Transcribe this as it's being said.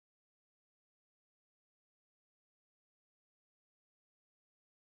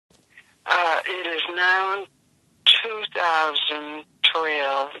It is now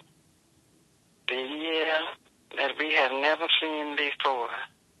 2012, the year that we have never seen before.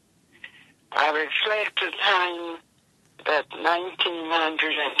 I reflect the time that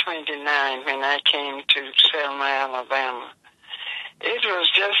 1929, when I came to Selma, Alabama. It was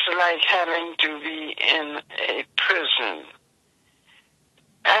just like having to be in a prison.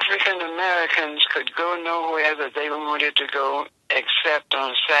 African Americans could go nowhere that they wanted to go except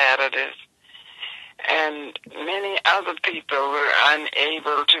on Saturdays. And many other people were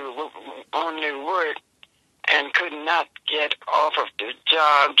unable to only work and could not get off of their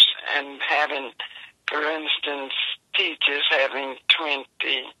jobs, and having, for instance, teachers having $20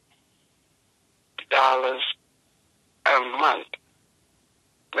 a month,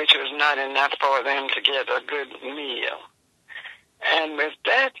 which was not enough for them to get a good meal. And with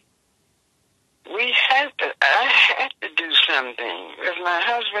that, I had to do something. With my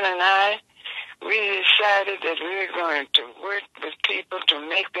husband and I, we decided that we were going to work with people to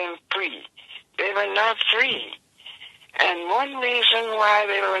make them free. They were not free. And one reason why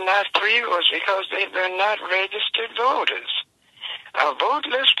they were not free was because they were not registered voters. A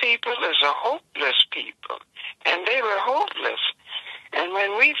voteless people is a hopeless people, and they were hopeless. And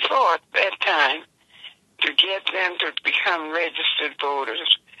when we fought that time to get them to become registered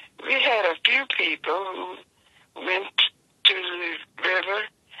voters, we had a few people who went to the river,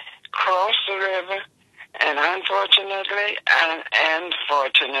 crossed the river, and unfortunately and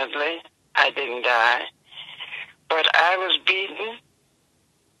fortunately, I didn't die. But I was beaten.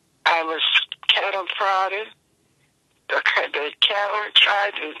 I was cattle prodded. The cattle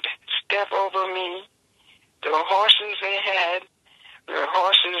tried to step over me. The horses they had were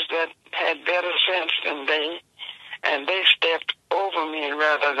horses that had better sense than they, and they stepped over me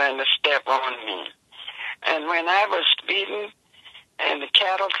rather than to step on me. And when I was beaten and the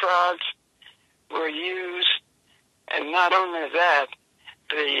cattle prods were used, and not only that,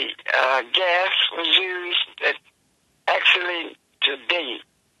 the gas was used, that actually today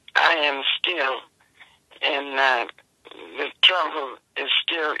I am still in, the trouble is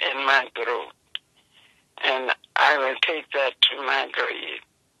still in my throat. And I will take that to my grave.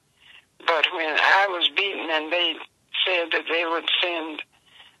 But when I was beaten and they said that they would send,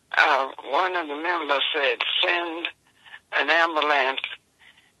 one of the members said, send an ambulance.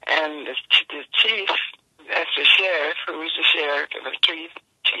 And the chief, that's the sheriff, who's the sheriff, the chief,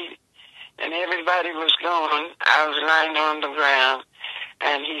 and everybody was gone. I was lying on the ground,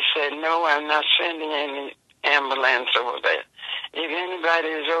 and he said, no, I'm not sending any ambulance over there. If anybody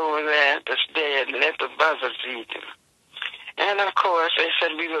is over there that's dead, let the buzzards eat them. And of course, they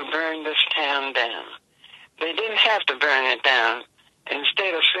said we will burn this town down. They didn't have to burn it down.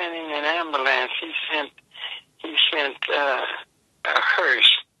 Instead of sending an ambulance, he sent a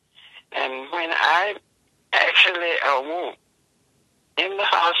hearse. And when I actually awoke in the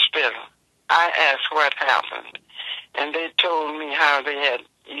hospital, I asked what happened. And they told me how they had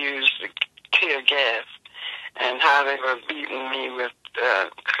used the tear gas and how they were beating me with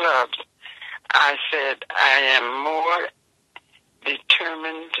clubs. I said, I am more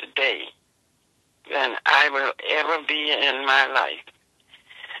determined today than I will ever be in my life.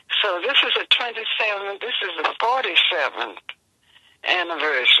 So this is this is the 47th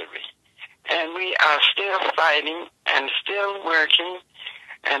anniversary. And we are still fighting and still working.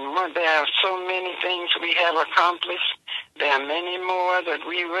 And there are so many things we have accomplished. There are many more that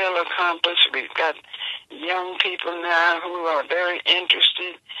we will accomplish. We've got young people now who are very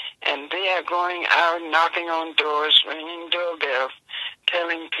interested, and they are going out knocking on doors, ringing doorbells,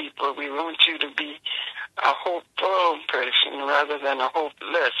 telling people we want you to be a hopeful person rather than a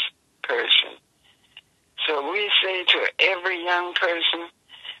hopeless person. So we say to every young person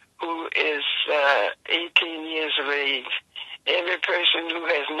who is 18 years of age, every person who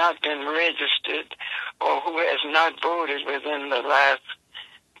has not been registered or who has not voted within the last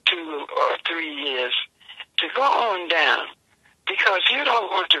 2 or 3 years, to go on down, because you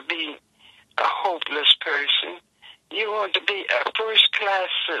don't want to be a hopeless person. You want to be a first-class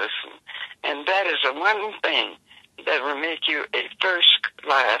citizen, and that is the one thing that will make you a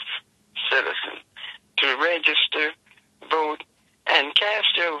first-class citizen, to register, vote, and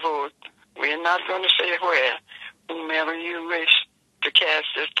cast your vote. We're not going to say where, whomever you wish to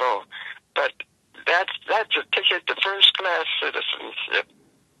cast it for, but that's a ticket to first-class citizenship.